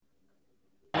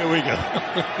we go.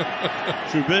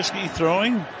 Trubisky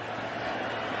throwing.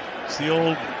 It's the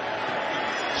old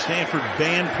Stanford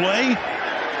band play.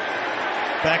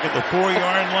 Back at the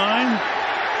 4-yard line.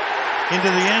 Into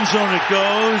the end zone it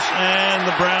goes, and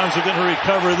the Browns are going to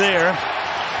recover there.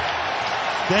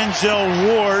 Denzel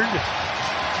Ward.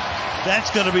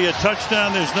 That's going to be a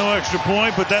touchdown. There's no extra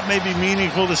point, but that may be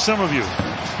meaningful to some of you.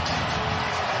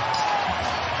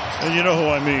 And you know who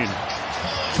I mean.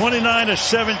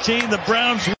 29-17, the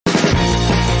Browns.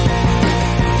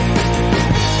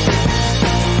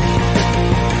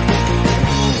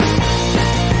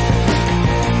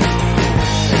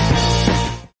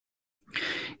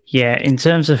 Yeah, in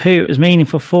terms of who it was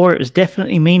meaningful for, it was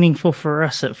definitely meaningful for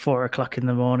us at 4 o'clock in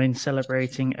the morning,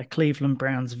 celebrating a Cleveland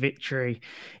Browns victory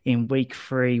in week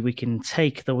 3. We can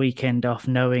take the weekend off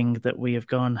knowing that we have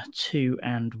gone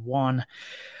 2-1.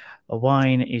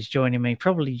 Owain is joining me,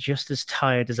 probably just as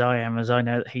tired as I am, as I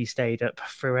know that he stayed up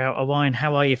throughout. Owain,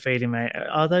 how are you feeling, mate?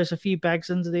 Are those a few bags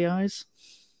under the eyes?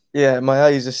 Yeah, my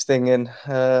eyes are stinging.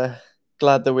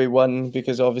 Glad that we won,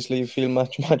 because obviously you feel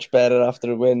much, much better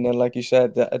after a win. And like you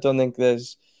said, I don't think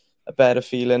there's a better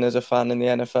feeling as a fan in the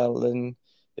NFL than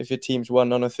if your team's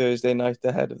won on a Thursday night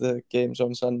ahead of the games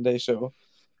on Sunday. So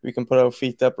we can put our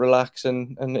feet up, relax,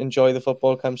 and enjoy the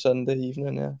football come Sunday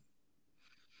evening. Yeah.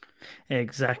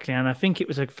 Exactly, and I think it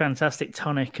was a fantastic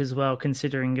tonic as well,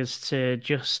 considering as to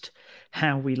just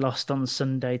how we lost on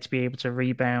Sunday, to be able to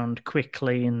rebound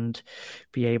quickly and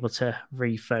be able to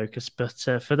refocus.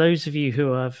 But for those of you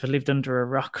who have lived under a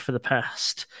rock for the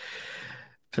past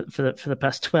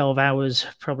 12 hours,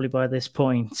 probably by this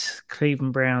point,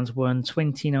 Cleveland Browns won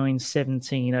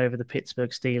 29-17 over the Pittsburgh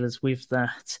Steelers, with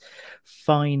that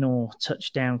final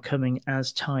touchdown coming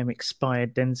as time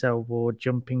expired. Denzel Ward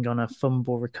jumping on a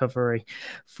fumble recovery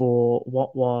for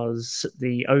what was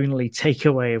the only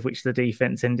takeaway of which the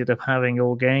defense ended up having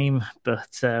all game,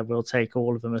 but we'll take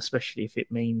all of them, especially if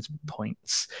it means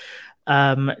points.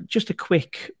 Just a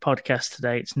quick podcast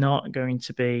today. It's not going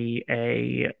to be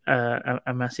a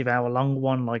massive hour-long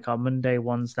one like our Monday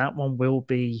ones. That one will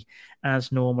be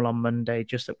as normal on Monday,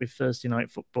 just that with Thursday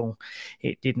night football,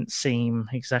 it didn't seem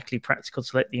exactly practical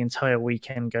to let the entire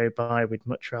weekend go by. We'd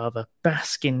much rather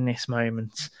bask in this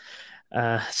moment.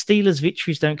 Steelers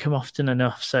victories don't come often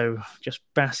enough, so just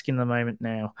bask in the moment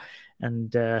now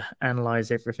and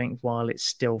analyze everything while it's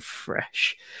still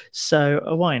fresh. So,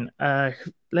 Owain,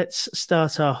 let's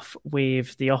start off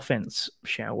with the offense,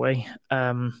 shall we?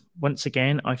 Once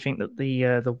again, I think that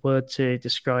the word to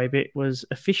describe it was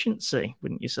efficiency,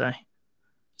 wouldn't you say?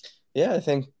 Yeah, I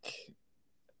think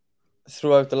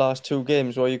throughout the last 2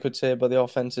 games, what you could say about the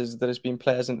offense is that it's been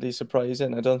pleasantly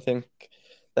surprising. I don't think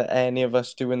that any of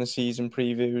us doing the season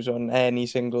previews on any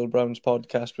single Browns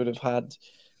podcast would have had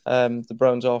the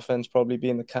Browns offense probably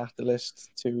being the catalyst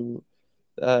to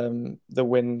the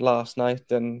win last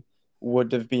night, and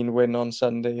would have been win on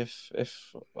Sunday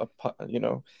if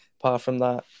apart from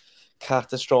that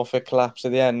catastrophic collapse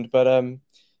at the end. But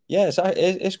yeah,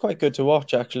 it's quite good to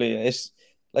watch, actually. It's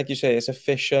like you say, it's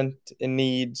efficient. It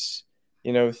needs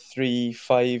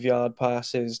 3-5 yard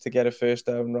passes to get a first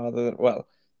down, rather than, well,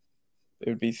 it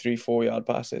would be 3-4 yard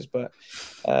passes, but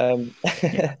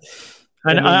yeah.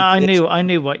 I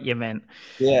knew what you meant.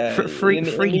 Yeah,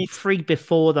 free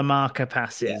before the marker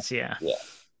passes. Yeah.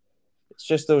 It's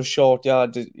just those short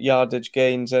yardage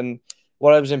gains. And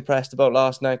what I was impressed about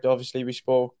last night, obviously we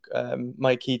spoke.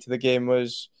 My key to the game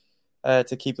was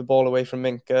to keep the ball away from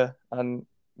Minka, and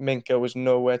Minka was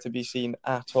nowhere to be seen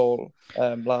at all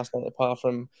last night, apart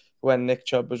from when Nick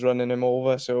Chubb was running him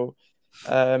over. So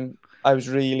I was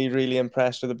really, really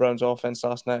impressed with the Browns offense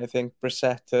last night. I think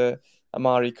Brissett to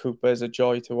Amari Cooper is a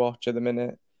joy to watch at the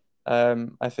minute.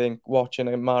 I think watching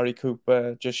Amari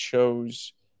Cooper just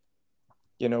shows,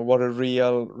 what a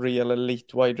real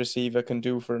elite wide receiver can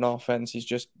do for an offense. He's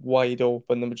just wide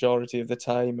open the majority of the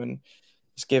time, and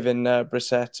it's giving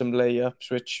Brissett some layups,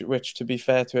 which to be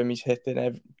fair to him, he's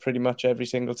hitting pretty much every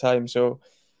single time. So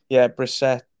yeah,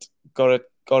 Brissett got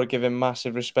to give him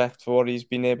massive respect for what he's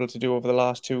been able to do over the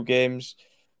last 2 games,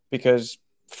 because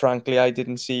frankly, I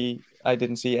didn't see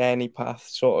any path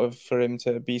sort of for him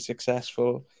to be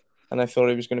successful, and I thought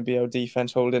it was going to be our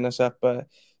defense holding us up. But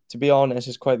to be honest,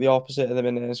 it's quite the opposite at the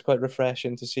minute. It's quite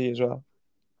refreshing to see as well.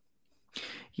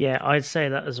 Yeah, I'd say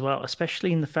that as well,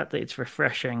 especially in the fact that it's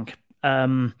refreshing,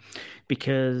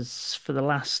 because for the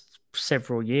last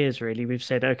several years, really, we've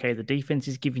said, okay, the defense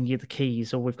is giving you the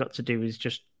keys. All we've got to do is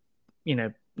just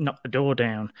knock the door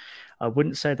down. I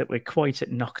wouldn't say that we're quite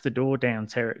at knock the door down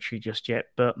territory just yet,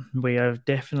 but we are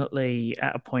definitely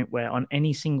at a point where on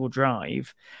any single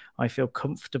drive, I feel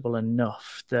comfortable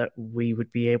enough that we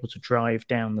would be able to drive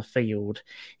down the field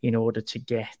in order to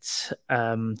get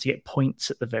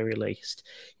points at the very least.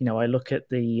 I look at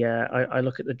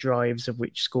the drives of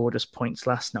which scored us points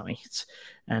last night,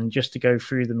 and just to go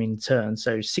through them in turn.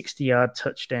 So 60-yard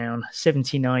touchdown,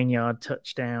 79-yard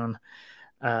touchdown,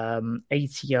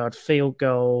 80-yard field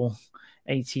goal,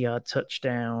 80-yard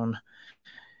touchdown.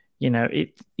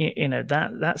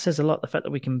 That says a lot. The fact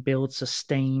that we can build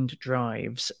sustained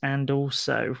drives and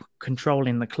also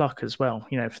controlling the clock as well.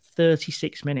 For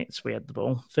 36 minutes we had the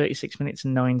ball, 36 minutes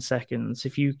and 9 seconds.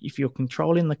 If you're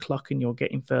controlling the clock and you're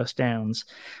getting first downs,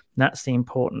 that's the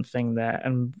important thing there.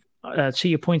 And to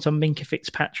your point on Minkah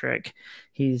Fitzpatrick,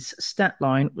 his stat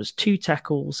line was 2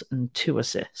 tackles and 2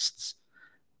 assists.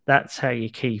 That's how you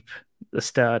keep the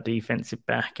star defensive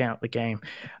back out the game.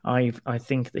 I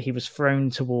think that he was thrown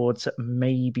towards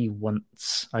maybe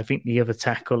once. I think the other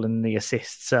tackle and the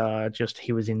assists are just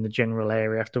he was in the general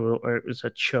area after, or it was a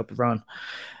Chubb run.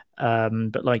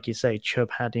 But like you say,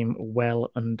 Chubb had him well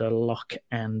under lock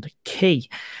and key.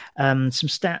 Some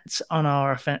stats on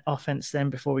our offense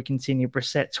then before we continue.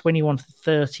 Brissett, 21 for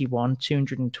 31,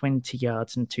 220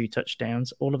 yards and 2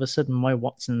 touchdowns. All of a sudden, my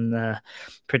Watson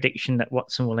prediction that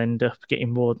Watson will end up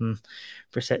getting more than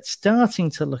Brissett starting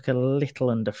to look a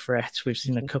little under threat. We've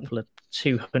seen a couple of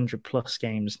 200-plus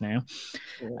games now.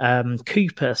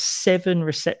 Cooper, 7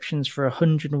 receptions for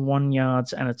 101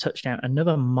 yards and a touchdown.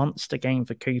 Another monster game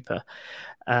for Cooper.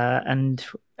 And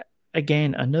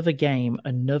again,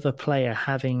 another player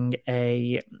having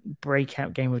a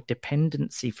breakout game of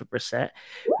dependency for Brissett,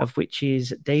 of which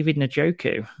is David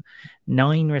Njoku.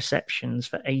 9 receptions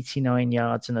for 89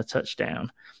 yards and a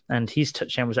touchdown. And his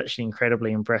touchdown was actually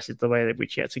incredibly impressive, the way that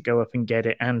which he had to go up and get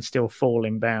it and still fall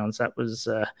in bounds. That was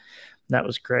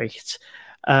great.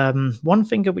 One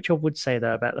thing which I would say,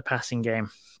 though, about the passing game,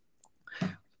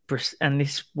 and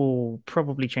this will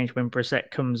probably change when Brissett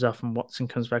comes off and Watson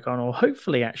comes back on, or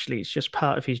hopefully actually it's just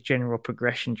part of his general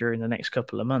progression during the next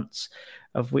couple of months,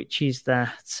 of which is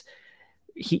that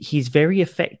he's very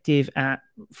effective at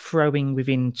throwing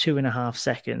within 2.5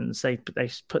 seconds. They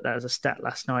put that as a stat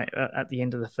last night at the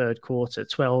end of the third quarter.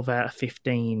 12 out of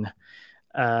 15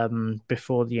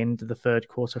 before the end of the third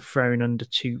quarter thrown under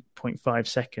 2.5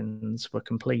 seconds were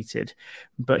completed,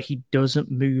 but he doesn't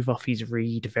move off his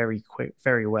read very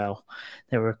well.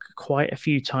 There were quite a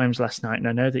few times last night, and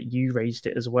I know that you raised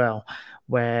it as well,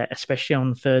 where especially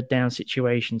on third down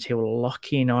situations, he'll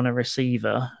lock in on a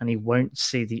receiver and he won't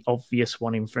see the obvious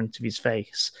one in front of his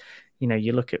face.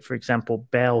 You look at, for example,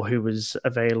 Bell, who was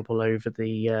available over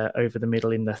the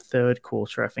middle in the third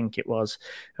quarter, I think it was,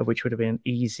 which would have been an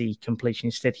easy completion.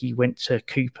 Instead, he went to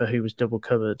Cooper, who was double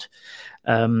covered.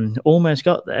 Almost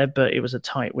got there, but it was a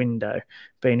tight window.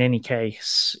 But in any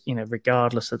case,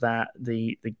 regardless of that,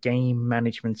 the game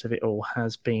management of it all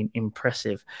has been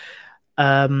impressive.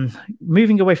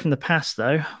 Moving away from the pass,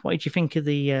 though, what did you think of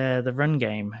the run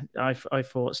game? I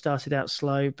thought it started out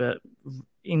slow, but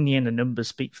in the end, the numbers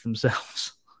speak for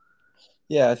themselves.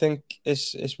 Yeah, I think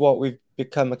it's what we've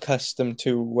become accustomed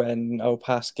to when our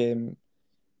pass game,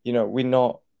 we're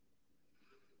not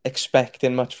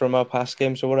expecting much from our pass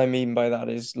game. So what I mean by that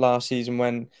is last season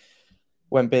when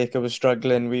Baker was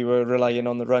struggling, we were relying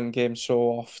on the run game so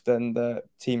often that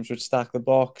teams would stack the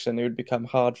box and it would become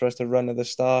hard for us to run at the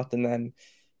start. And then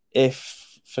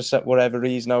if for whatever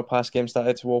reason our pass game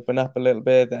started to open up a little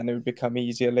bit, then it would become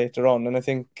easier later on. And I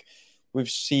think we've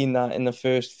seen that in the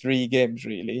first 3 games,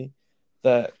 really,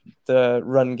 that the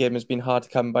run game has been hard to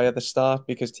come by at the start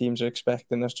because teams are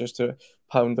expecting us just to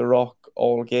pound the rock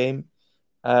all game.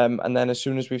 And then as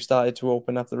soon as we've started to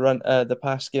open up the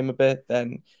pass game a bit,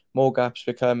 then more gaps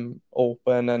become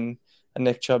open, and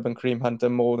Nick Chubb and Kareem Hunt are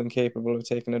more than capable of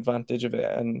taking advantage of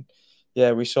it. And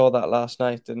yeah, we saw that last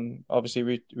night, and obviously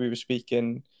we were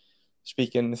speaking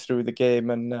through the game,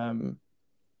 and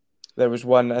there was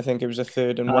one, I think it was a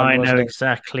 3rd and 1. I know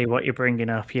exactly what you're bringing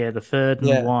up. Yeah, the 3rd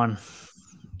and 1.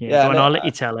 Yeah, go on, I'll let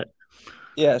you tell it.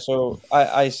 Yeah, so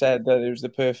I said that it was the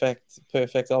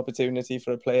perfect opportunity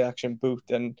for a play action boot,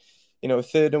 and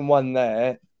 3rd and 1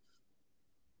 there.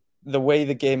 The way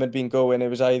the game had been going, it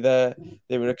was either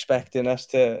they were expecting us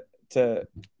to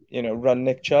run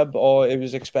Nick Chubb, or it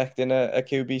was expecting a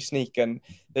QB sneak, and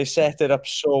they set it up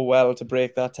so well to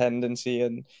break that tendency.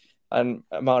 And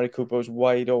Amari Cooper was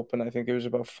wide open. I think it was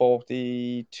about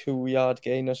 42-yard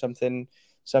gain or something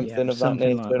of that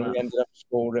nature. Like and we ended up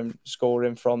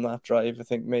scoring from that drive. I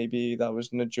think maybe that was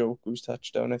Njoku's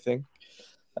touchdown, I think,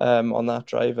 on that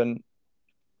drive. And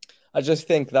I just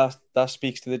think that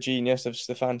speaks to the genius of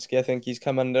Stefanski. I think he's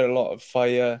come under a lot of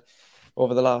fire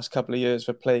over the last couple of years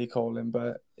for play calling,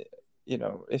 but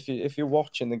if you're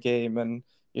watching the game and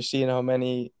you're seeing how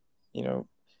many, I'm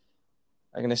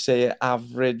going to say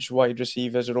average wide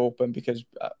receivers are open, because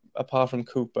apart from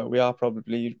Cooper, we are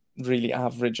probably really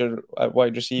average at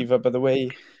wide receiver, but the way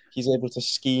he's able to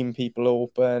scheme people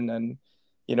open and,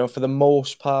 for the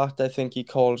most part, I think he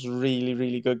calls really,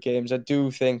 really good games. I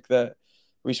do think that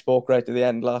we spoke right at the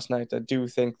end last night. I do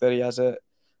think that he has a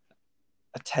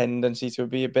tendency to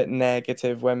be a bit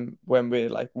negative when we're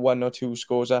like 1 or 2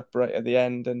 scores up right at the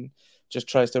end and just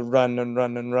tries to run and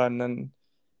run and run, and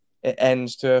it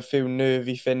ends to a few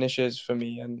nervy finishes for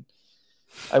me. And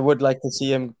I would like to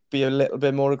see him be a little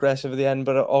bit more aggressive at the end,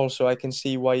 but also I can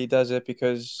see why he does it,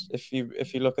 because if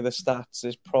you look at the stats,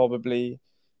 it's probably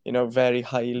very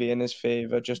highly in his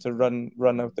favor just to run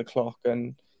out the clock,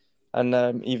 and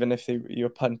even if you're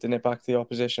punting it back to the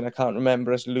opposition. I can't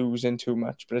remember us losing too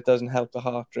much, but it doesn't help the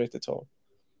heart rate at all.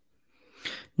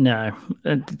 No,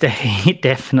 it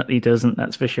definitely doesn't,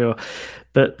 that's for sure.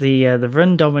 But the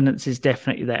run dominance is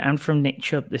definitely there, and from Nick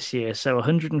Chubb this year. So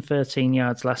 113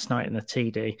 yards last night in the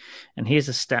TD. And here's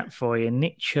a stat for you.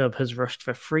 Nick Chubb has rushed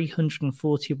for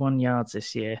 341 yards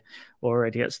this year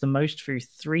already. That's the most through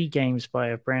 3 games by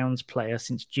a Browns player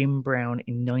since Jim Brown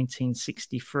in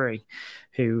 1963,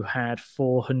 who had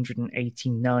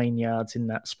 489 yards in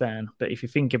that span. But if you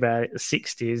think about it, the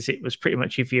 60s, it was pretty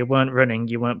much if you weren't running,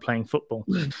 you weren't playing football.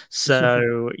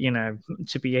 So,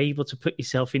 to be able to put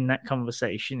yourself in that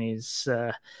conversation is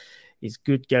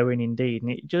good going indeed.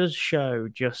 And it does show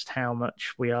just how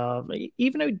much we are,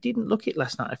 even though it didn't look it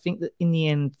last night. I think that in the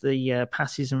end, the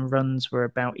passes and runs were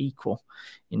about equal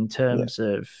in terms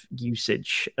of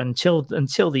usage until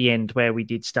the end, where we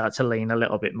did start to lean a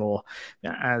little bit more,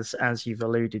 as you've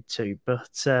alluded to.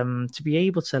 But to be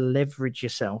able to leverage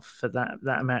yourself for that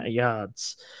amount of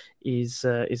yards is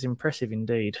impressive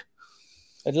indeed.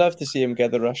 I'd love to see him get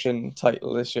the Russian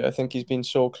title this year. I think he's been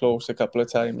so close a couple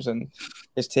of times, and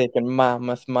it's taken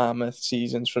mammoth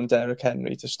seasons from Derrick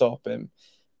Henry to stop him.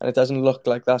 And it doesn't look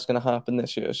like that's going to happen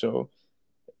this year. So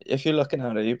if you're looking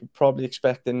at it, you're probably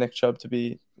expecting Nick Chubb to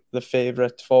be the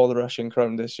favourite for the Russian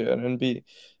crown this year. And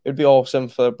it'd be awesome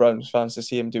for Browns fans to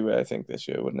see him do it, I think, this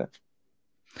year, wouldn't it?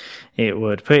 It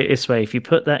would. Put it this way, if you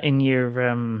put that in your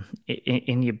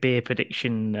beer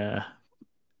prediction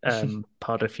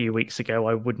pod a few weeks ago,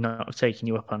 I would not have taken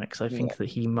you up on it, because I think that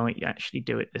he might actually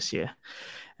do it this year,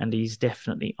 and he's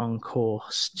definitely on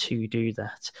course to do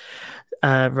that.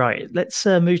 Right, let's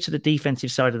move to the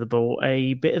defensive side of the ball.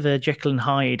 A bit of a Jekyll and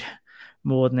Hyde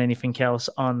more than anything else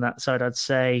on that side, I'd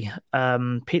say.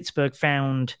 Pittsburgh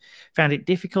found it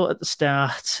difficult at the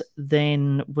start.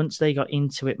 Then once they got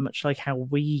into it, much like how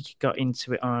we got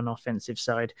into it on an offensive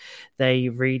side, they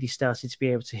really started to be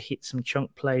able to hit some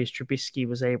chunk plays. Trubisky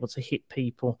was able to hit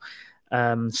people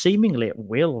seemingly at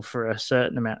will for a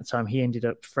certain amount of time. He ended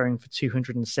up throwing for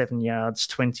 207 yards,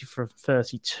 20 for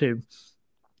 32.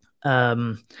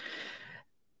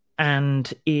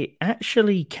 And it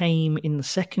actually came in the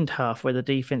second half, where the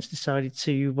defense decided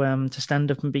to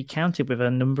stand up and be counted with a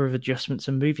number of adjustments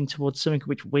and moving towards something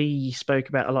which we spoke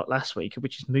about a lot last week,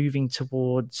 which is moving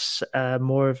towards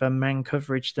more of a man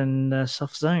coverage than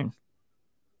soft zone.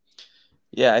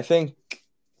 Yeah, I think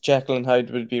Jekyll and Hyde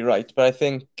would be right, but I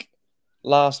think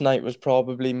last night was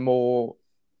probably more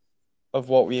of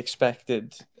what we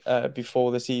expected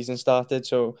before the season started.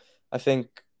 So I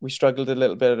think we struggled a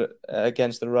little bit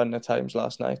against the run at times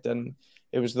last night, and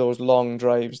it was those long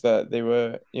drives that they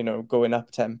were, going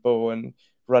up tempo and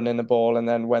running the ball, and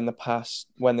then when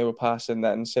they were passing,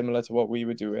 then similar to what we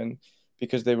were doing,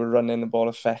 because they were running the ball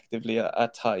effectively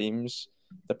at times,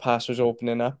 the pass was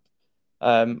opening up.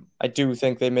 I do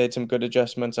think they made some good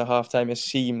adjustments at halftime. It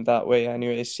seemed that way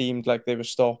anyway. It seemed like they were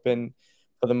stopping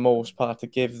for the most part to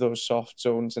give those soft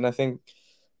zones, and I think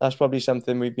that's probably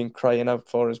something we've been crying out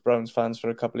for as Browns fans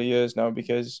for a couple of years now,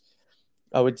 because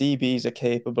our DBs are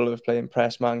capable of playing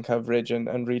press man coverage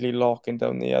and really locking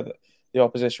down the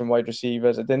opposition wide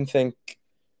receivers.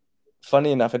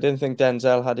 Funny enough, I didn't think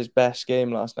Denzel had his best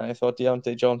game last night. I thought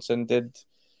Deontay Johnson did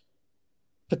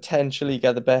potentially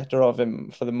get the better of him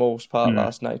for the most part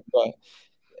last night.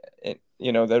 But,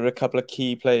 there were a couple of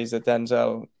key plays that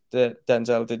Denzel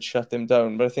did shut him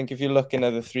down. But I think if you're looking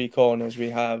at the 3 corners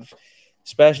we have,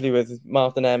 especially with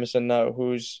Martin Emerson now,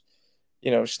 who's,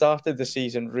 started the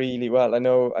season really well. I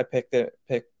know I picked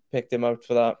him out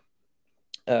for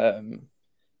that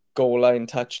goal line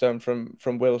touchdown from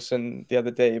Wilson the other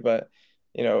day, but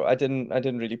I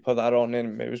didn't really put that on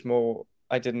him. It was more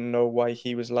I didn't know why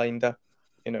he was lined up,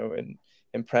 in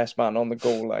impressed man on the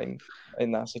goal line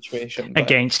in that situation. But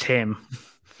Against him.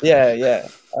 yeah.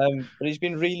 But he's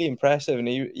been really impressive, and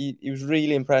he was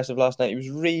really impressive last night. He was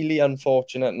really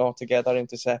unfortunate not to get that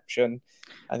interception.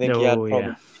 I think he had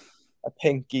probably a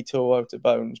pinky toe out of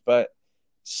bounds, but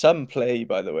some play,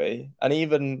 by the way. And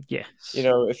even, yes,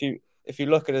 if you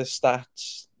look at his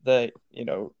stats, that,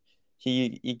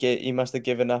 he must have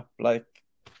given up like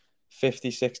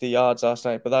 50, 60 yards last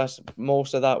night, but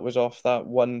most of that was off that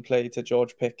one play to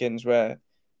George Pickens where,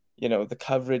 the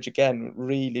coverage again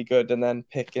really good, and then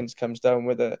Pickens comes down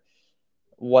with a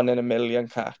 1 in a million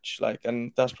catch,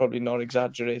 and that's probably not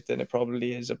exaggerating. It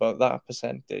probably is about that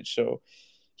percentage. So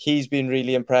he's been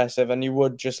really impressive, and you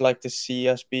would just like to see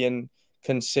us being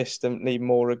consistently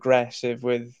more aggressive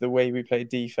with the way we play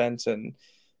defense and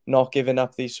not giving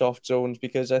up these soft zones,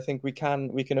 because I think we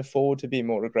can afford to be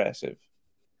more aggressive.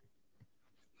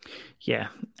 Yeah,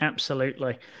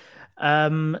 absolutely.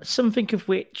 Something of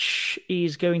which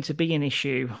is going to be an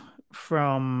issue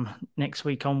from next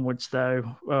week onwards, though.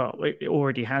 Well, it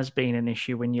already has been an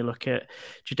issue when you look at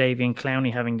Jadeveon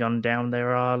Clowney having gone down.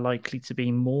 There are likely to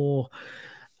be more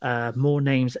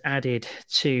names added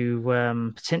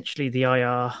to potentially the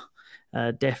IR.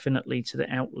 Definitely to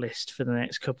the out list for the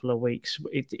next couple of weeks.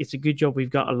 It's a good job we've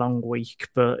got a long week,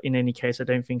 but in any case, I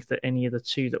don't think that any of the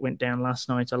two that went down last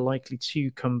night are likely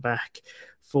to come back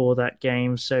for that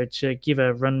game. So to give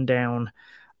a rundown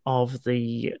of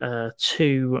the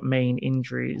two main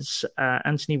injuries,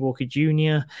 Anthony Walker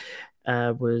Jr.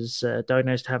 Was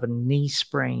diagnosed to have a knee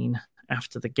sprain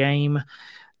after the game.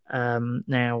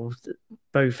 Now,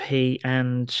 both he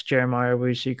and Jeremiah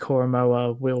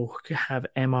Owusu-Koramoah will have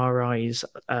MRIs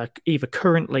either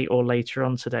currently or later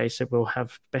on today, so we'll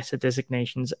have better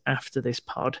designations after this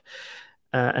pod.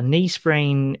 A knee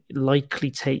sprain likely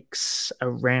takes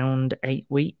around 8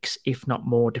 weeks, if not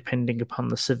more, depending upon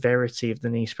the severity of the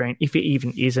knee sprain. If it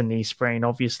even is a knee sprain,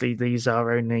 obviously these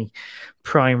are only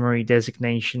primary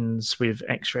designations with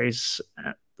x-rays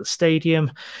at the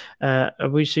stadium.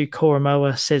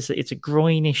 Owusu-Koramoah says that it's a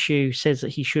groin issue, says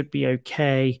that he should be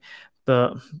okay,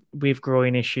 but with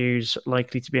groin issues,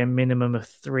 likely to be a minimum of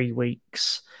 3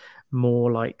 weeks,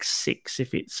 more like 6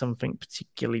 if it's something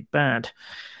particularly bad.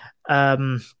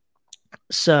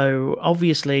 So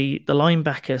obviously the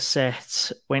linebacker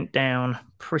set went down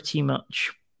pretty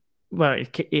much. Well,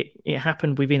 it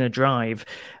happened within a drive,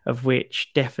 of which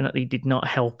definitely did not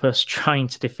help us trying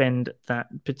to defend that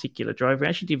particular drive. We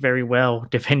actually did very well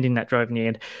defending that drive in the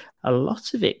end. A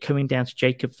lot of it coming down to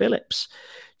Jacob Phillips.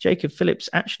 Jacob Phillips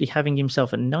actually having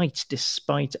himself a night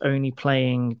despite only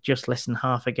playing just less than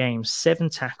half a game. 7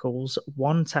 tackles,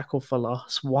 1 tackle for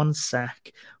loss, 1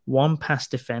 sack, 1 pass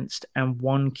defensed, and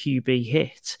 1 QB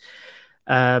hit.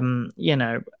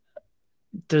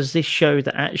 Does this show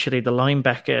that actually the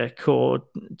linebacker core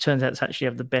turns out to actually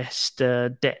have the best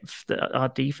depth that our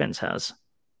defense has?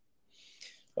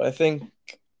 Well, I think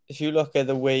if you look at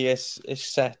the way it's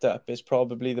set up, it's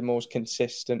probably the most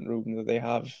consistent room that they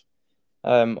have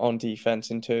on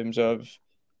defense in terms of,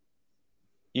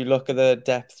 you look at the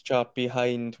depth chart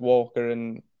behind Walker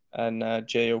and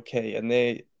JOK, and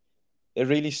they're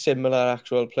really similar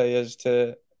actual players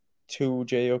to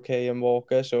JOK and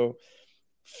Walker. So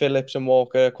Phillips and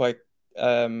Walker are quite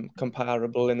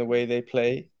comparable in the way they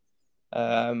play.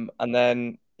 And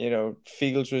then,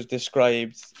 Fields was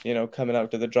described, coming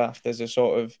out of the draft as a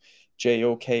sort of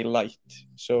JOK light.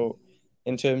 So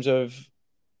in terms of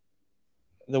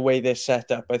the way they're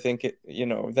set up, I think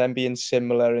them being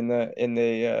similar in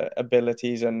the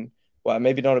abilities and, well,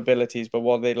 maybe not abilities, but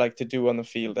what they like to do on the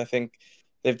field, I think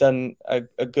they've done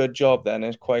a good job then.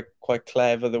 It's quite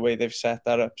clever the way they've set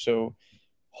that up. So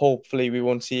hopefully we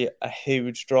won't see a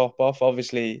huge drop off.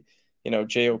 Obviously,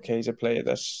 JOK is a player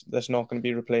that's not going to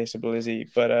be replaceable, is he?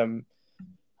 But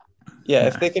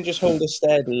if they can just hold us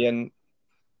steady, and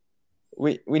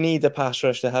we need the pass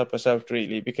rush to help us out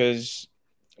really, because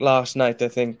last night I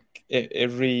think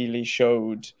it really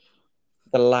showed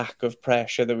the lack of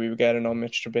pressure that we were getting on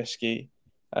Mitch Trubisky.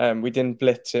 We didn't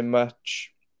blitz him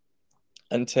much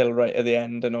until right at the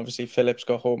end, and obviously Phillips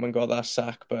got home and got that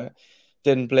sack, but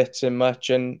didn't blitz him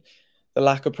much, and the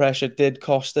lack of pressure did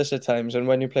cost us at times. And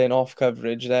when you're playing off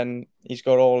coverage, then he's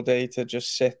got all day to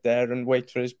just sit there and wait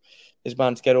for his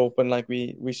man to get open, like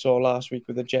we saw last week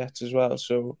with the Jets as well.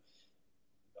 So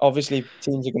obviously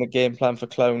teams are going to game plan for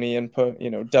Clowney and put,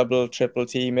 double, triple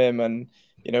team him and,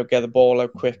 get the ball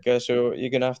out quicker. So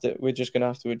we're just going to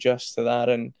have to adjust to that,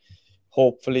 and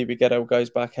hopefully we get our guys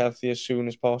back healthy as soon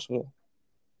as possible.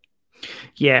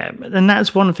 Yeah, and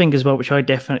that's one thing as well, which I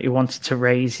definitely wanted to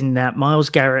raise, in that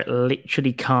Myles Garrett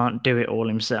literally can't do it all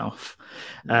himself.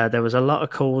 There was a lot of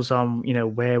calls on,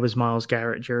 where was Myles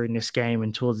Garrett during this game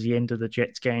and towards the end of the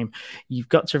Jets game. You've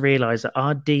got to realize that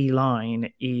our D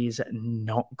line is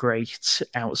not great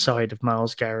outside of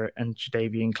Myles Garrett and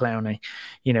Jadeveon Clowney.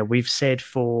 We've said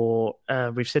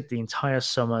the entire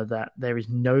summer that there is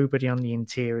nobody on the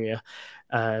interior.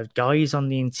 Guys on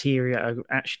the interior are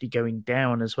actually going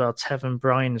down as well. Tevin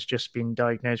Bryan has just been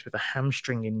diagnosed with a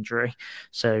hamstring injury,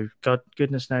 so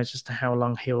goodness knows as to how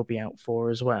long he'll be out for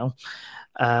as well.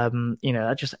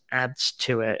 That just adds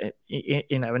to it,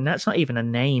 and that's not even a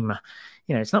name.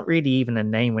 It's not really even a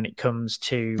name when it comes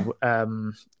to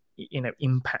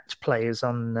impact players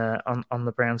on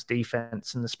the Browns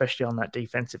defense, and especially on that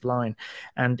defensive line.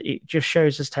 And it just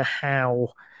shows as to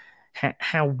how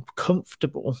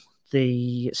comfortable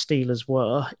the Steelers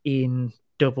were in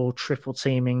double, triple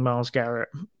teaming Myles Garrett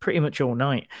pretty much all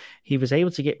night. He was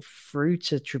able to get through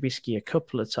to Trubisky a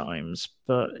couple of times,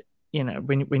 but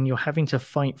when you're having to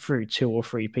fight through 2 or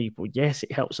 3 people, yes,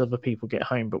 it helps other people get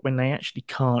home, but when they actually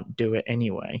can't do it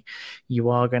anyway, you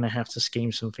are going to have to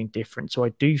scheme something different. So I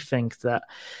do think that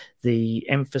the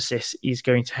emphasis is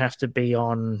going to have to be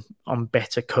on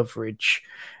better coverage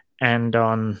and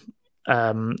on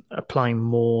applying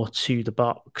more to the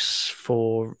box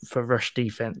for rush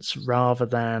defense rather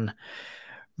than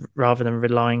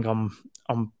relying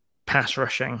on pass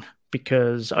rushing.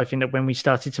 Because I think that when we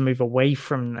started to move away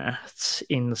from that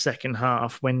in the second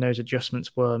half, when those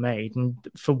adjustments were made, and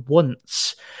for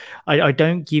once, I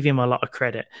don't give him a lot of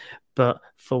credit, but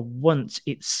for once,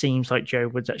 it seems like Joe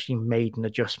Woods actually made an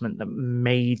adjustment that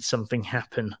made something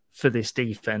happen for this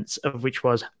defense, of which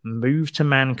was move to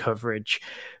man coverage,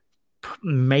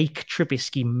 make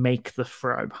Trubisky make the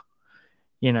throw.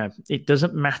 It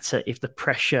doesn't matter if the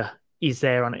pressure is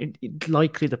there on it.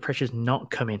 Likely the pressure's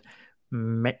not coming.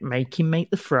 Make him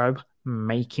make the throw,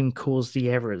 make him cause the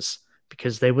errors,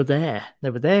 because they were there. They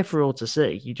were there for all to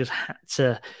see. You just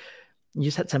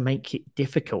had to make it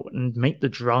difficult and make the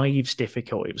drives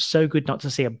difficult. It was so good not to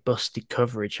see a busted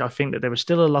coverage. I think that there was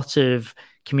still a lot of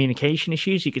communication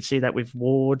issues. You could see that with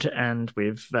Ward and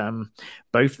with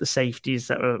both the safeties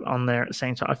that were on there at the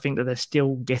same time. I think that they're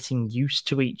still getting used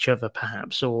to each other,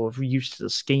 perhaps, or used to the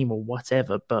scheme or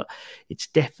whatever, but it's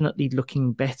definitely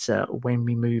looking better when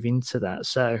we move into that.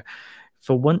 So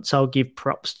for once, I'll give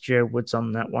props to Joe Woods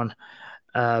on that one.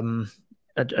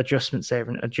 Adjustments there,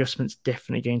 and adjustments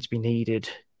definitely going to be needed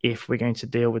if we're going to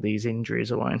deal with these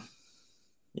injuries, Owain.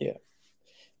 Yeah,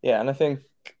 and I think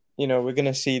we're going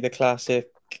to see the classic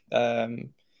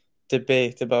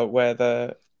debate about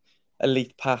whether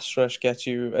elite pass rush gets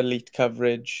you elite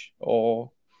coverage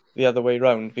or the other way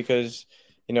around, because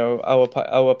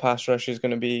our pass rush is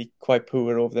going to be quite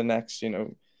poor over the next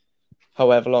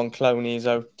however long Clowney is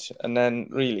out, and then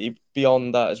really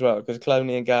beyond that as well, because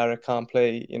Clowney and Garrett can't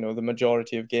play the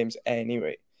majority of games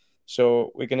anyway.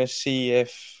 So we're going to see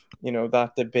if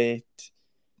that debate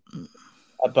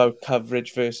about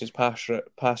coverage versus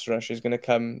pass rush is going to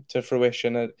come to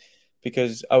fruition,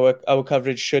 because our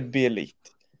coverage should be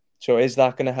elite. So is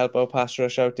that going to help our pass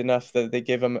rush out enough that they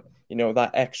give them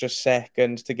that extra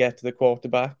second to get to the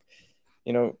quarterback?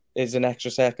 Is an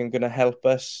extra second going to help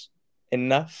us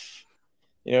enough?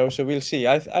 So we'll see.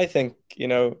 I think,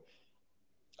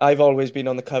 I've always been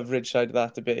on the coverage side of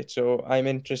that debate. So I'm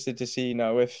interested to see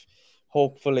now if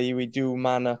hopefully we do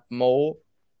man up more.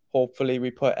 Hopefully we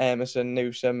put Emerson,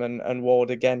 Newsome and Ward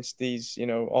against these,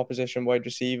 opposition wide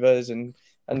receivers. And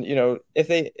if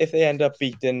they end up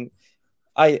beating,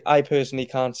 I personally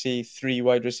can't see 3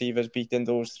 wide receivers beating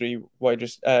those 3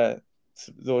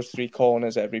 those 3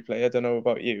 corners every play. I don't know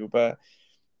about you, but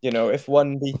if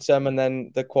one beats him and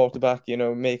then the quarterback,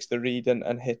 makes the read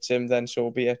and hits him, then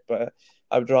so be it. But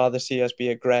I would rather see us be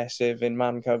aggressive in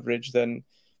man coverage than,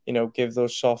 give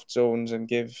those soft zones and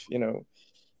give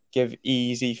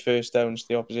easy first downs to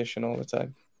the opposition all the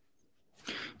time.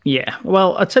 Yeah,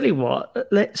 well, I'll tell you what,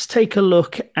 let's take a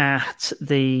look at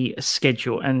the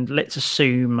schedule and let's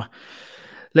assume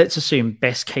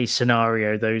best case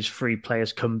scenario, those 3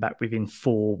 players come back within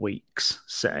 4 weeks,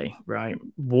 say, right?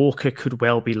 Walker could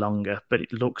well be longer, but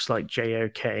it looks like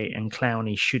JOK and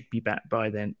Clowney should be back by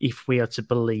then if we are to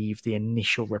believe the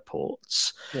initial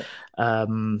reports. Yeah.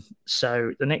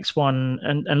 So the next one,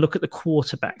 and look at the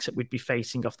quarterbacks that we'd be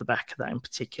facing off the back of that in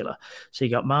particular. So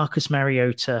you got Marcus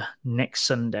Mariota next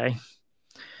Sunday.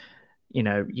 You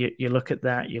look at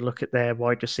that, you look at their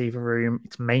wide receiver room,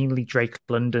 it's mainly Drake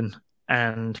London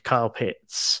and Kyle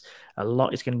Pitts. a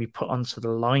lot is going to be put onto the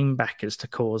linebackers to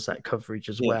cause that coverage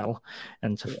as well,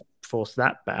 and to force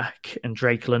that back. And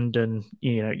Drake London,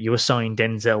 you assign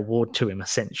Denzel Ward to him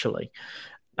essentially,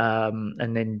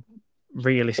 and then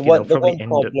realistically they'll probably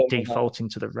end up defaulting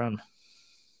to the run.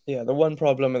 Yeah, the one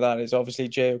problem with that is obviously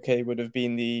JOK would have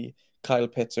been the Kyle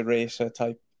Pitts eraser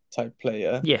type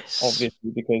player. Yes,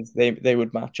 obviously, because they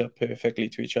would match up perfectly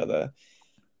to each other.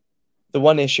 The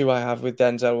one issue I have with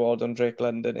Denzel Ward and Drake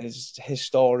London is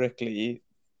historically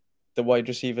the wide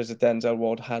receivers that Denzel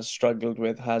Ward has struggled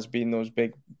with has been those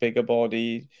bigger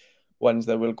body ones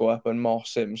that will go up and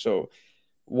moss him. So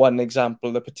one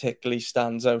example that particularly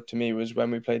stands out to me was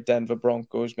when we played Denver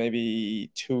Broncos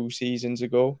maybe 2 seasons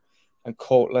ago, and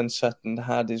Cortland Sutton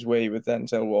had his way with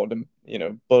Denzel Ward and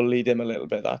bullied him a little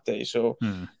bit that day. So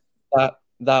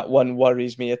that one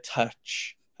worries me a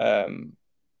touch.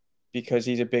 Because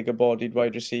he's a bigger bodied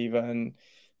wide receiver and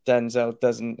Denzel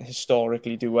doesn't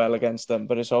historically do well against them.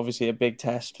 But it's obviously a big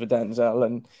test for Denzel.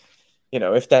 And,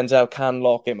 if Denzel can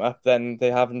lock him up, then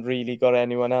they haven't really got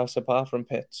anyone else apart from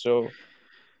Pitt. So,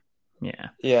 yeah.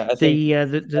 I think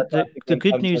the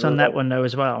good news on that one, though,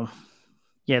 as well.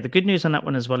 Yeah, the good news on that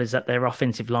one as well is that their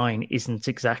offensive line isn't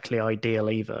exactly ideal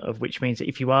either, of which means that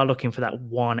if you are looking for that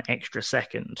one extra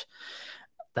second,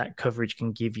 that coverage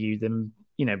can give you them.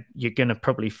 You're going to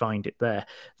probably find it there.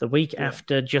 The week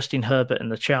after Justin Herbert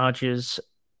and the Chargers,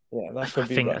 I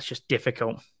think that's just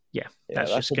difficult. Yeah,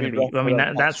 that's just going to be. I mean,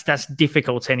 that's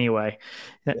difficult anyway.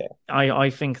 Yeah.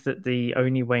 I think that the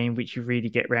only way in which you really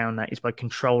get around that is by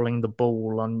controlling the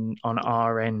ball on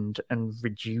our end and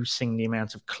reducing the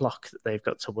amount of clock that they've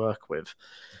got to work with.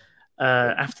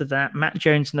 After that, Matt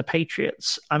Jones and the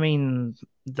Patriots. I mean,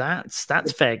 that's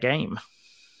fair game.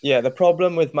 Yeah, the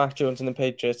problem with Mac Jones and the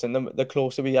Patriots, and the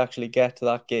closer we actually get to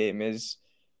that game, is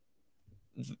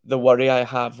the worry I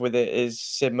have with it is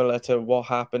similar to what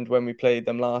happened when we played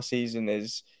them last season.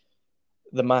 Is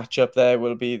the matchup there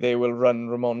will be they will run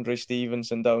Ramondre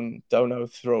Stevenson down our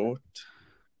throat,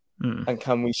 and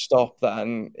can we stop that?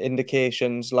 And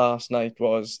indications last night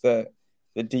was that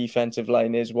the defensive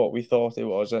line is what we thought it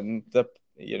was, and the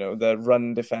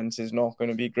run defense is not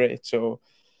going to be great. So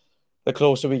the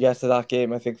closer we get to that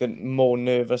game, I think the more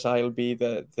nervous I'll be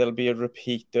that there'll be a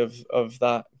repeat of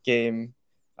that game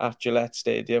at Gillette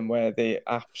Stadium where they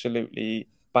absolutely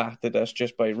battered us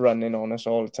just by running on us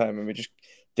all the time, and we just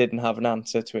didn't have an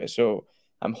answer to it. So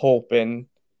I'm hoping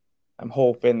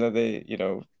that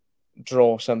they,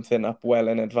 draw something up well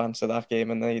in advance of that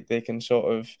game, and they can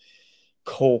sort of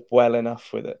cope well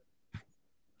enough with it.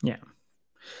 Yeah.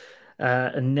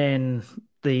 And then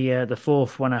the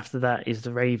fourth one after that is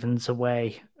the Ravens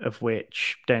away, of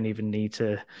which don't even need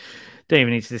to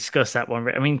discuss that one.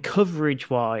 I mean, coverage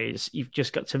wise, you've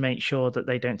just got to make sure that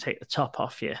they don't take the top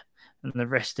off you, and the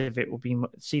rest of it will be.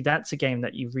 See, that's a game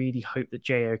that you really hope that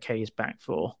JOK is back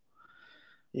for.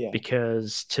 Yeah.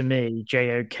 Because to me,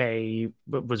 JOK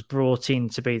was brought in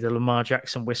to be the Lamar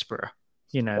Jackson whisperer.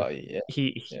 So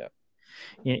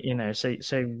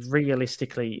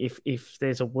realistically, if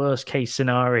there's a worst case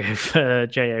scenario for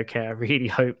JOK, I really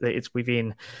hope that it's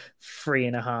within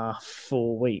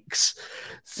 3.5-4 weeks.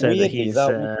 So weirdly, that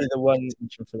would be the one.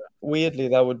 Weirdly,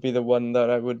 that would be the one that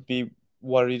I would be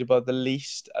worried about the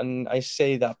least, and I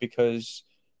say that because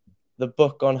the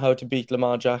book on how to beat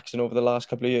Lamar Jackson over the last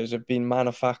couple of years have been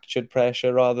manufactured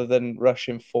pressure rather than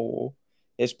rushing for.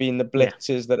 It's been the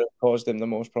blitzes that have caused him the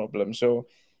most problems. So,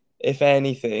 if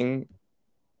anything,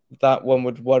 that one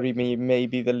would worry me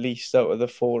maybe the least out of the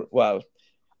four. Well,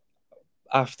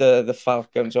 after the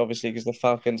Falcons, obviously, because the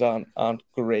Falcons aren't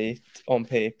great on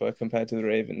paper compared to the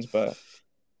Ravens, but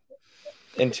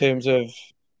in terms of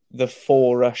the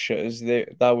 4 rushers,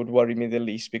 that would worry me the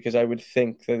least, because I would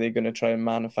think that they're going to try and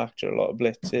manufacture a lot of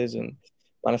blitzes and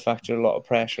manufacture a lot of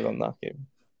pressure on that game.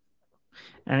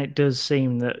 And it does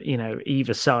seem that,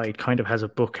 either side kind of has a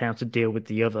book how to deal with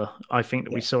the other. I think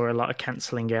that we saw a lot of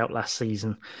cancelling out last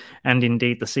season, and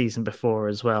indeed the season before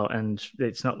as well. And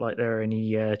it's not like there are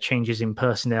any changes in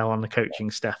personnel on the coaching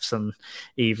staffs on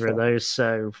either of those.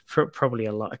 So probably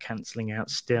a lot of cancelling out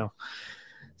still.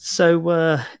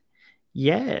 So,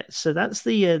 so that's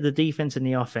the defense and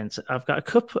the offense. I've got a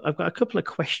couple of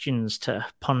questions to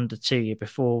ponder to you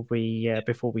before we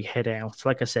head out.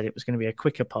 Like I said, it was going to be a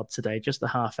quicker pod today, just a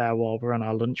half hour while we're on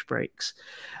our lunch breaks.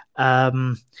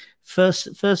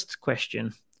 First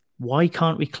question: why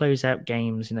can't we close out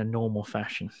games in a normal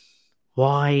fashion?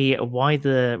 Why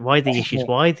the issues?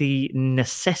 Why the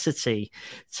necessity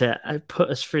to put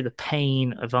us through the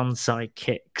pain of onside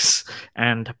kicks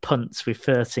and punts with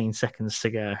 13 seconds to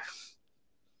go?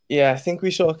 Yeah, I think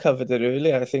we sort of covered it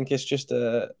earlier. I think it's just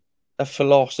a a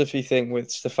philosophy thing with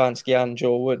Stefanski and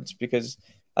Joe Woods, because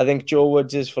I think Joe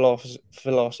Woods'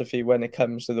 philosophy when it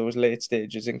comes to those late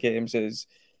stages in games is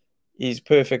he's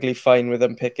perfectly fine with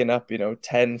them picking up,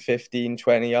 10, 15,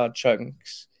 20-yard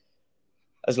chunks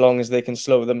as long as they can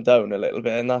slow them down a little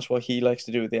bit. And that's what he likes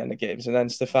to do at the end of games. And then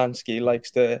Stefanski likes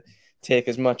to take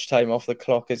as much time off the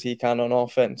clock as he can on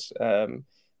offense. And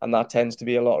that tends to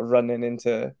be a lot of running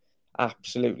into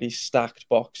absolutely stacked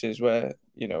boxes where,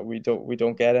 we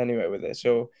don't get anywhere with it.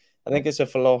 So I think it's a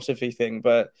philosophy thing.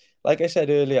 But like I said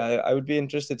earlier, I would be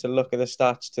interested to look at the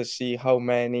stats to see how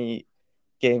many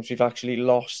games we've actually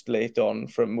lost late on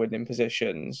from winning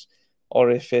positions, or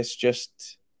if it's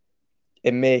just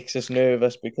it makes us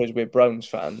nervous because we're Browns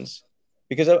fans.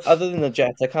 Because other than the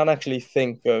Jets, I can't actually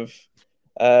think of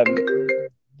other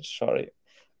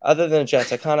than the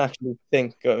Jets, I can't actually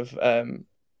think of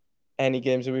any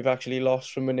games that we've actually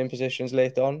lost from winning positions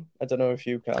late on. I don't know if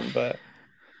you can, but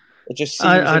it just seems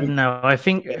I don't know. I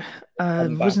think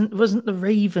wasn't the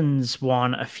Ravens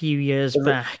one a few years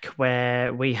back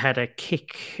where we had a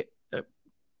kick.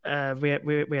 We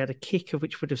had a kicker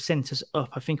which would have sent us up.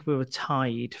 I think we were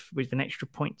tied with an extra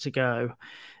point to go,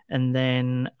 and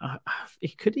then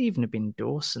it could even have been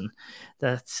Dawson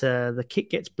that the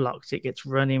kick gets blocked, it gets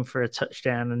run in for a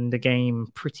touchdown, and the game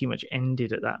pretty much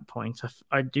ended at that point.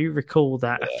 I do recall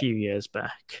that a few years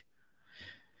back.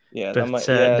 Yeah,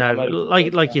 but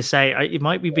like you say, it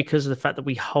might be because of the fact that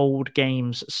we hold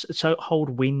wins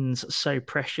so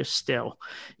precious still.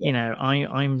 Yeah.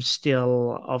 I'm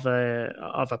still of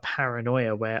a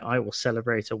paranoia where I will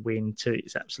celebrate a win to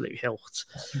its absolute hilt.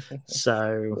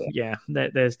 So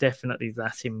there's definitely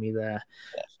that in me there.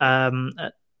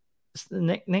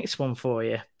 Next one for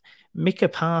you. Micah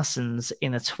Parsons,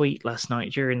 in a tweet last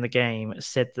night during the game,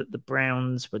 said that the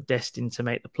Browns were destined to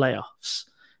make the playoffs.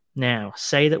 Now,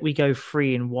 say that we go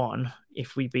 3-1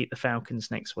 if we beat the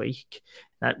Falcons next week.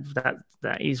 That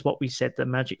is what we said, the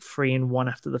magic 3-1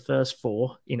 after the first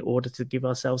 4 in order to give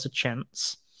ourselves a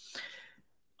chance.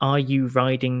 Are you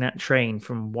riding that train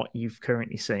from what you've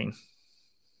currently seen?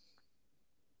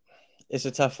 It's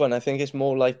a tough one. I think it's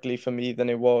more likely for me than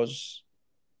it was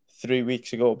 3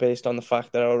 weeks ago, based on the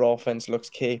fact that our offense looks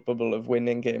capable of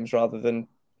winning games rather than,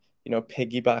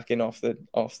 piggybacking off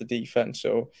the defense.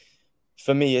 So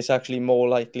for me, it's actually more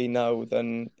likely now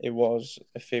than it was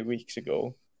a few weeks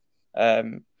ago,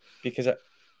 because,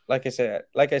 like I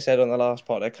said on the last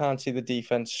pod, I can't see the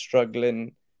defense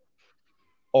struggling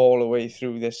all the way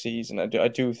through this season. I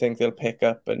do think they'll pick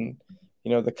up, and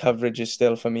the coverage is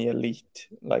still for me elite,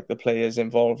 like the players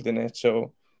involved in it.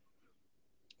 So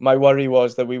my worry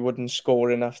was that we wouldn't score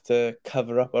enough to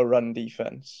cover up a run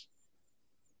defense.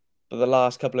 But the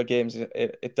last couple of games,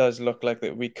 it does look like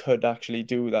that we could actually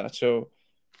do that. So,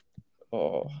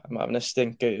 I'm having a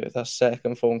stinker. That's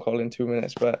second phone call in 2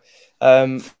 minutes. But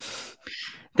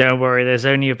don't worry, there's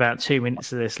only about 2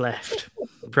 minutes of this left.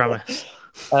 Promise.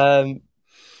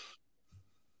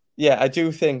 Yeah, I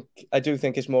do think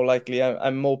it's more likely.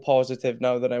 I'm more positive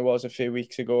now than I was a few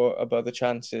weeks ago about the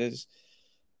chances.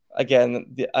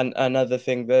 Again, another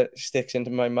thing that sticks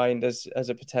into my mind as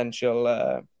a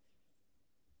potential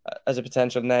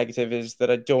negative is that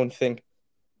I don't think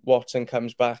Watson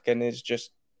comes back and is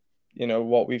just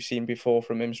what we've seen before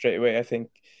from him straight away. I think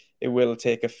it will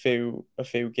take a few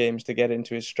games to get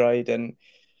into his stride, and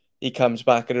he comes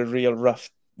back at a real rough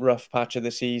patch of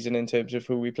the season in terms of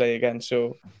who we play against.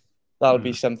 So that'll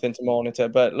be something to monitor.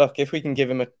 But look, if we can give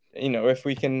him if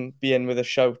we can be in with a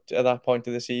shout at that point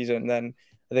of the season, then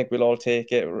I think we'll all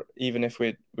take it. Even if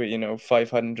we're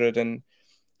 500 and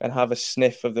have a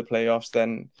sniff of the playoffs,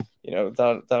 then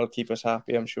that'll keep us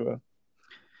happy, I'm sure.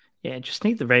 Yeah, just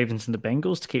need the Ravens and the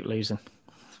Bengals to keep losing.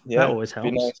 Yeah, that always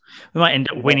helps. Nice. We might end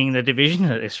up winning the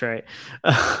division at this rate.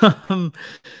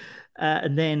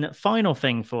 And then final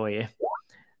thing for you.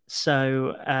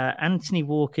 So Anthony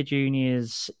Walker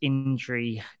Jr.'s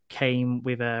injury came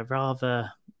with a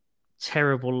rather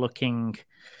terrible looking.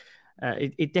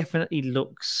 It definitely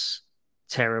looks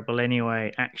terrible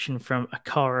anyway. Action from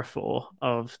Okorafor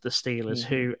of the Steelers,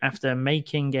 who, after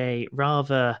making a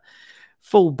rather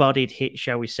full-bodied hit,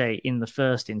 shall we say, in the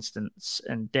first instance,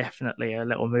 and definitely a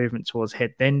little movement towards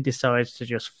head, then decides to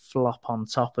just flop on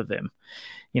top of him,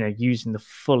 using the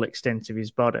full extent of his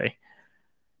body.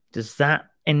 Does that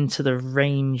enter the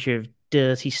range of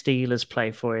dirty Steelers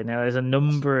play for you? Now, there's a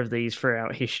number of these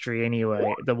throughout history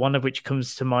anyway. The one of which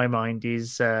comes to my mind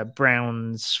is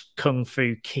Brown's kung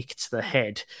fu kick to the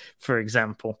head, for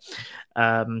example.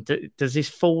 Does this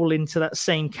fall into that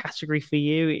same category for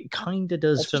you? It kind of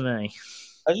does for me.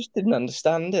 I just didn't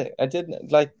understand it. I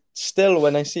didn't, like, still,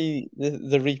 when I see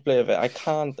the replay of it, I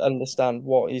can't understand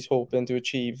what he's hoping to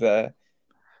achieve there,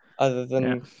 other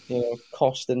than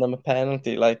costing them a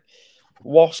penalty. Like,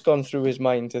 what's gone through his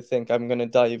mind to think I'm going to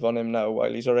dive on him now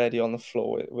while he's already on the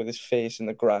floor with his face in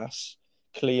the grass,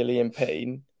 clearly in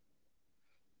pain?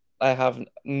 I have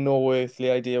no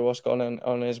earthly idea what's gone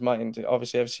on his mind.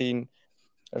 Obviously, I've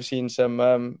seen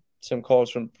some calls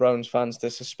from Browns fans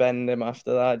to suspend him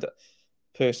after that.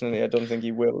 Personally, I don't think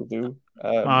he will do.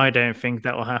 I don't think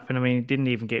that will happen. I mean, he didn't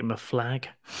even get him a flag.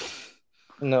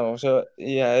 No, so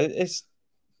yeah, it's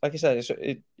like I said,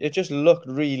 it just looked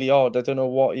really odd. I don't know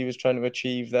what he was trying to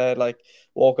achieve there. Like,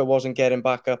 Walker wasn't getting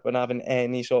back up and having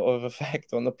any sort of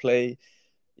effect on the play.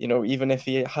 Even if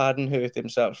he hadn't hurt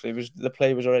himself, the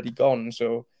play was already gone.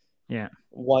 So yeah,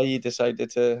 why he decided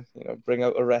to bring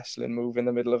out a wrestling move in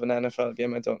the middle of an NFL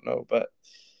game, I don't know. But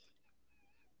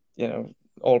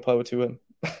all power to him.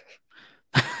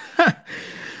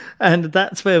 And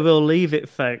that's where we'll leave it,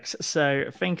 folks. So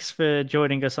thanks for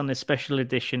joining us on this special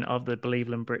edition of the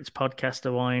Believeland Brits podcast,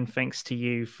 Owain. Thanks to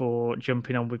you for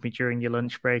jumping on with me during your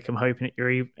lunch break. I'm hoping that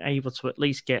you're able to at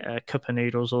least get a cup of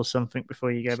noodles or something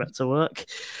before you go back to work.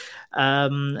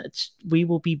 We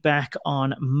will be back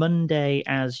on Monday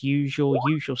as usual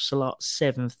slot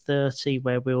 7:30,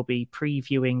 where we'll be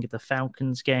previewing the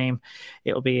Falcons game.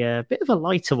 It'll be a bit of a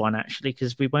lighter one, actually,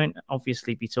 because we won't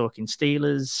obviously be talking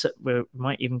Steelers. We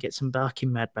might even get some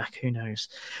Barking Mad back, who knows.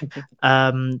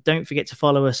 Don't forget to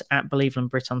follow us at Believeland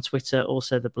Brit on Twitter,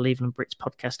 also the Believeland Brits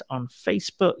podcast on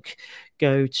Facebook.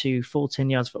 Go to 14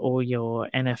 Yards for all your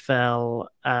NFL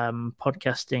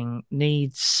podcasting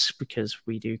needs, because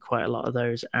we do quite a lot of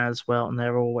those as well, and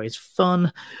they're always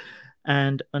fun.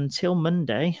 And until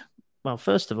Monday, well,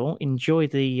 first of all, enjoy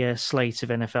the slate of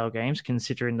NFL games,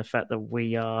 considering the fact that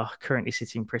we are currently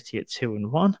sitting pretty at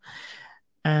 2-1.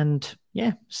 And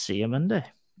yeah, see you Monday.